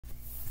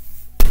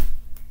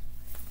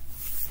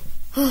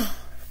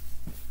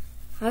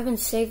I've been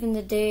saving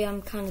the day.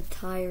 I'm kind of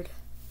tired.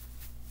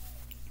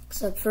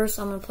 Except first,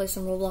 I'm gonna play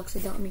some Roblox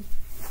Adopt me.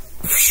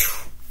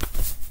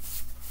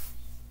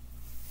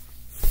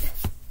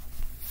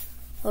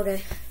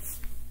 Okay.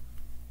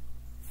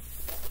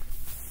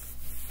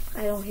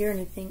 I don't hear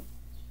anything.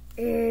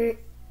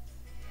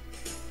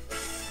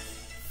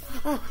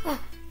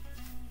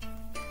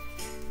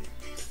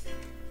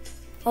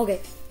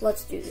 Okay,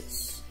 let's do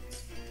this.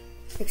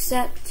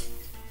 Except,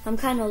 I'm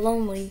kind of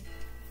lonely,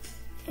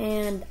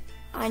 and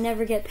I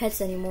never get pets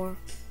anymore.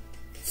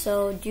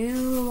 So, do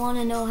you want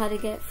to know how to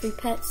get free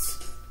pets?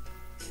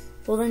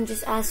 Well then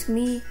just ask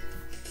me,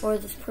 or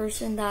this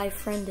person that I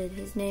friended.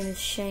 His name is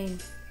Shane.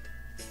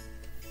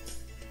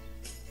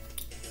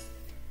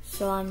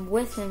 So I'm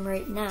with him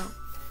right now.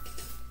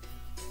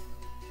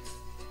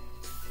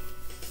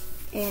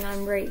 And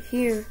I'm right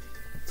here,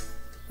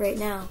 right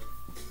now.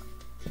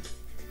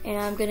 And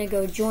I'm gonna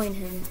go join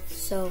him,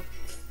 so,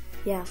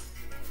 yeah.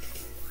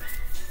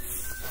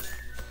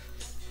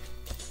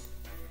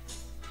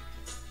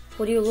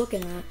 What are you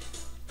looking at?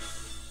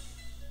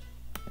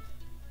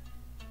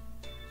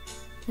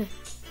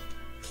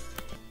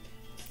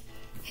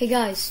 Hey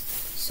guys,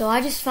 so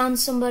I just found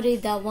somebody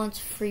that wants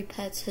free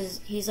pets.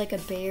 He's like a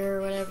bear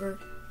or whatever.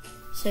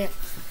 So yeah,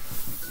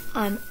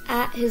 I'm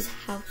at his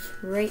house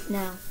right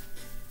now.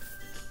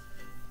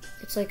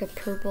 It's like a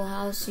purple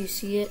house, you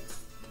see it?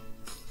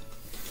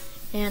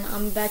 And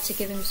I'm about to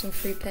give him some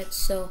free pets,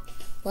 so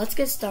let's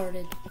get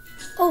started.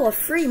 Oh, a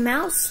free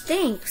mouse?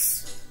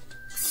 Thanks.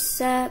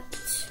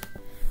 Except,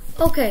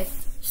 okay,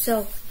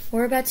 so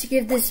we're about to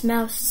give this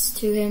mouse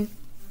to him.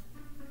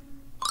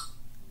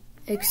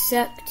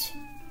 Except,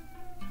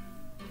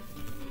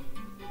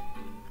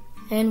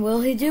 and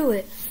will he do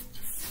it?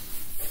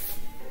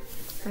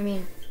 I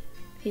mean,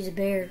 he's a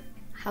bear.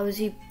 How is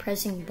he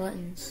pressing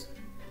buttons?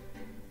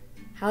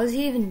 How does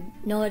he even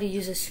know how to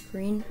use a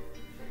screen?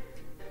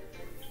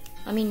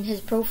 I mean, his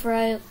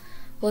profile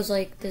was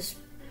like this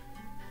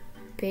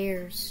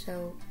bear,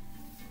 so.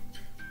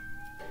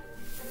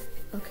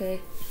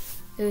 Okay,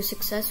 it was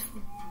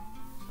successful.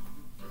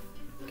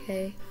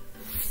 Okay.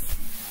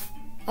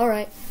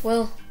 Alright,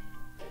 well,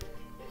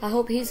 I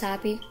hope he's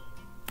happy.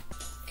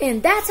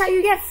 And that's how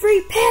you get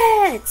free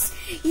pets!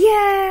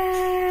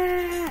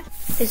 Yeah!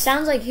 It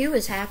sounds like he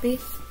was happy.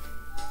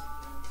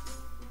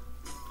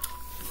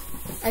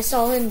 I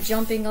saw him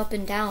jumping up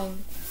and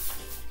down,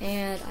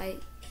 and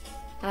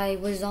I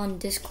was on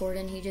Discord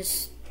and he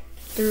just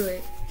threw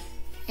it.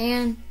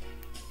 And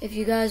if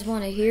you guys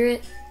want to hear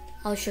it,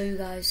 I'll show you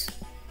guys.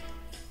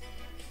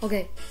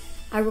 Okay,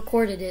 I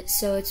recorded it,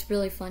 so it's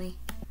really funny.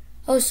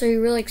 Oh, so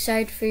you're really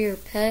excited for your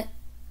pet?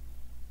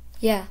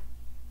 Yeah,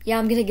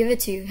 I'm gonna give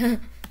it to you.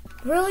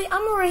 Really?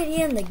 I'm already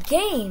in the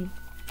game.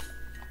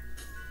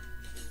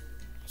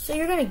 So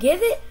you're gonna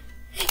give it?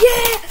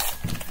 Yeah!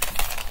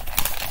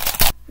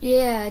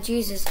 Yeah,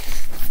 Jesus.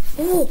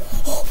 Oh.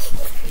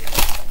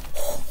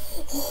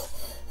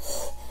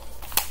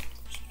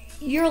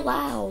 You're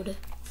loud.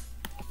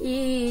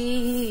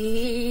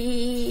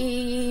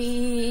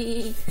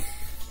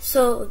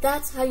 So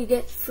that's how you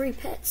get free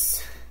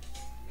pets.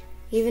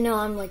 Even though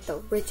I'm like the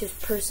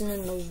richest person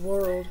in the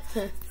world.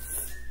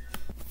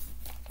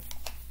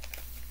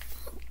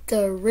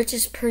 The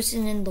richest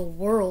person in the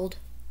world.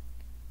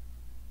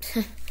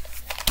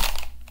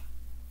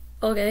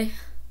 Okay.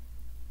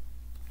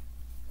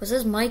 Was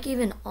his mic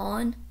even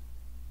on?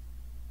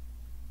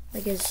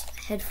 Like his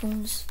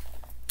headphones?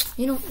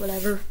 You know,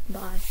 whatever.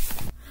 Bye.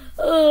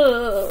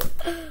 Oh,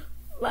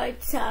 my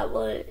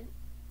tablet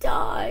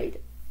died.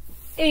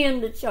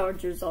 And the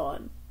charger's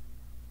on.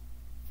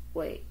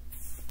 Wait.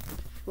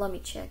 Let me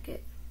check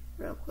it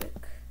real quick.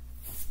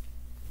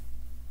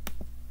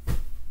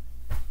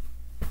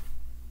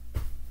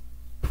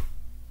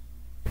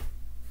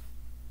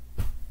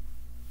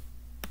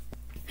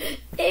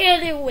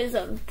 And it was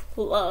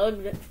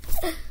unplugged.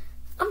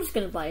 I'm just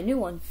gonna buy a new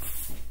one.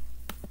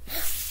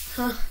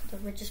 Huh, the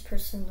richest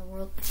person in the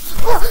world.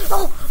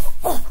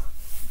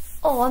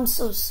 Oh, I'm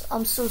so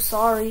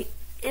sorry.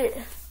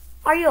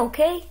 Are you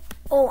okay?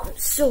 Oh, I'm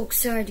so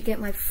excited to get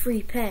my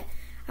free pet.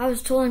 I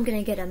was told I'm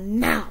gonna get a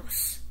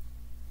mouse.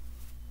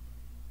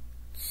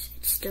 It's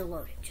still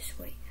loading, just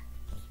wait.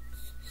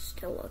 It's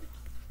still loading.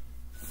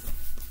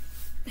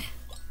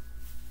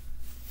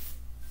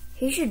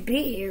 He should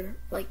be here,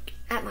 like,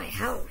 at my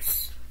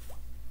house.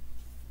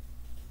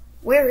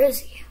 Where is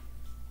he?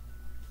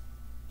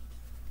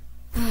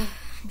 I'm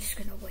just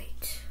gonna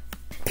wait.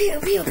 Pew,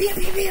 pew, pew,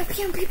 pew, pew,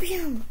 pew, pew,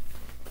 pew.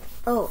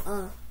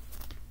 Oh,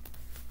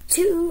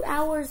 2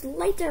 hours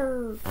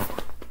later.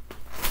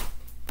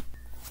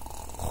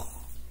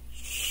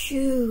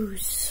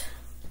 Shoes.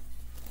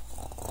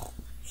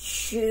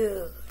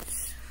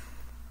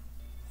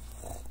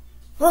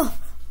 Oh.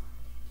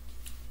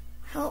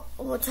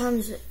 What time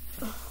is it?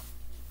 Oh.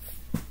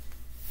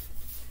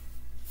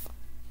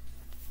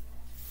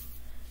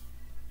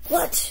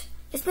 What?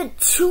 It's been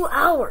 2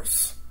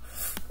 hours.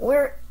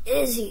 Where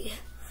is he?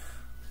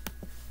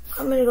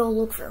 I'm gonna go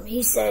look for him.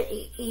 He said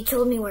he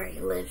told me where he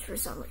lives for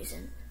some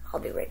reason. I'll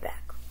be right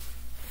back.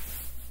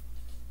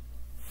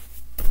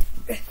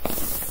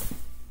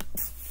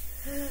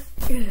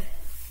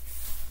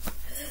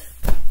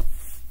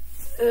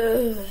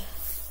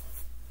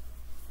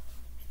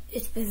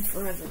 It's been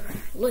forever.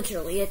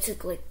 Literally, it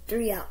took like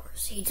 3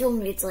 hours. He told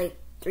me it's like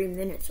 3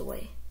 minutes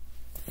away.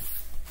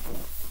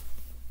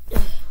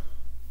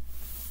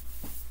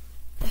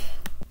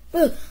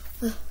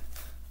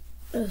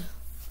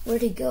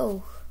 Where'd he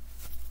go?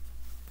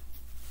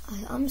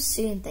 I'm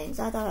seeing things.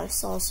 I thought I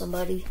saw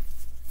somebody.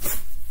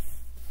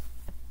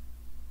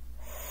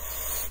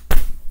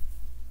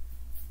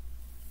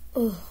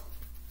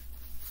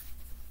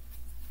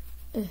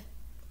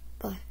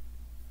 Bye.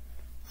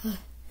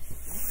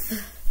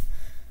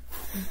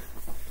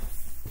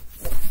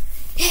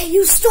 Hey,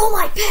 you stole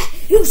my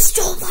pet! You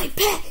stole my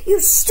pet! You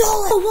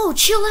stole it! Whoa,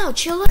 chill out,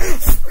 chill out.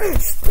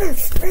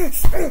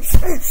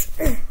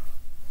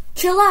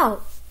 Chill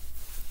out.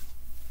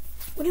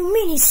 What do you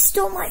mean he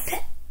stole my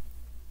pet?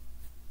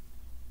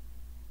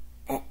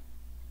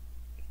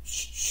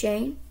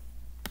 Shane?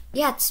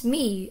 Yeah, it's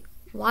me.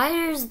 Why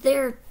is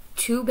there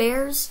 2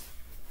 bears?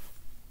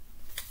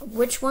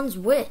 Which one's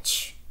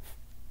which?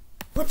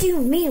 What do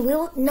you mean? We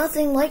look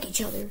nothing like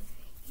each other.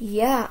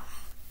 Yeah.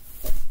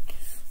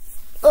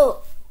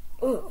 Oh.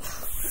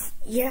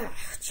 Yeah,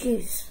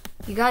 jeez.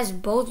 You guys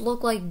both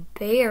look like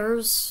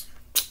bears.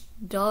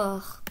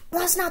 Duh.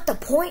 Well, that's not the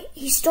point.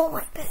 He stole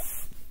my pet.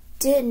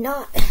 Did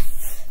not.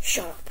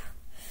 Shut up.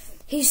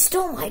 He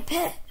stole my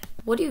pet.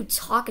 What are you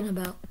talking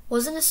about?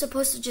 Wasn't it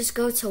supposed to just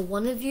go to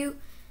one of you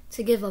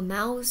to give a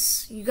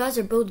mouse? You guys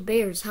are both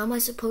bears. How am I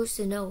supposed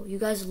to know? You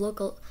guys look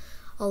a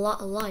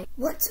lot alike.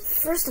 What?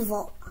 First of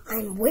all,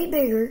 I'm way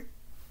bigger.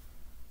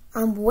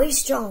 I'm way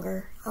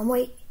stronger. I'm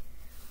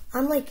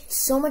like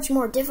so much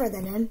more different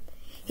than him.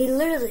 He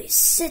literally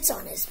sits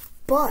on his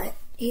butt.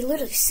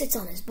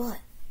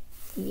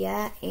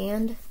 Yeah,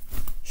 and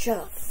shut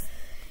up.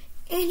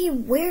 And he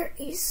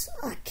wears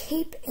a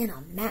cape and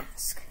a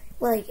mask.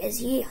 Like, is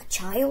he a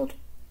child?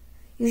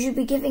 You should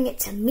be giving it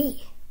to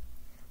me.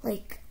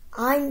 Like,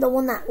 I'm the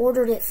one that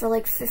ordered it for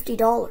like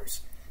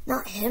 $50,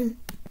 not him.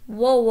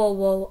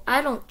 Whoa.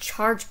 I don't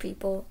charge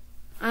people.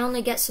 I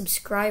only get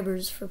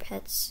subscribers for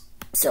pets.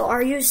 So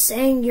are you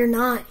saying you're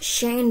not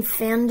Shane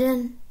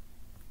Fandon?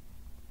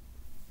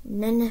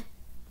 Nah.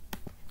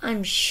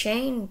 I'm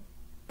Shane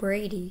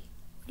Brady.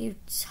 What are you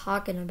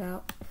talking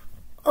about?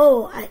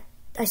 Oh,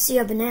 I see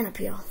a banana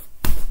peel.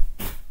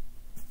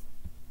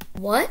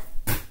 What?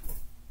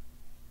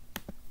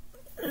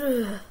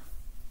 Ugh.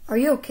 Are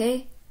you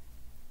okay?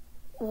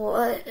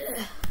 What?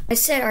 I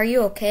said, are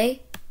you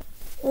okay?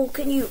 Well,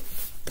 can you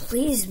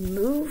please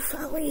move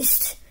at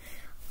least?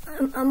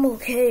 I'm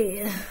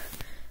okay.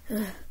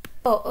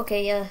 Oh,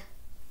 okay,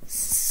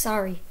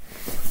 sorry.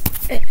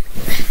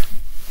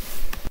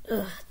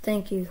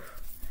 Thank you.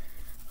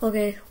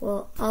 Okay,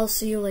 well, I'll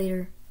see you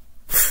later.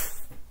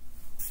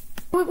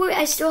 Wait,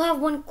 I still have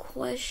one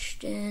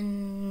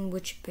question.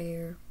 Which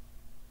bear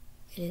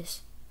it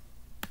is?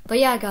 But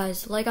yeah,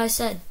 guys, like I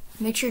said,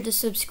 make sure to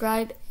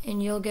subscribe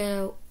and you'll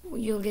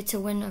get to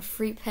win a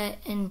free pet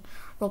in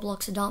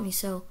Roblox Adopt Me.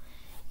 So,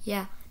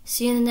 yeah,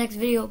 see you in the next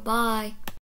video. Bye.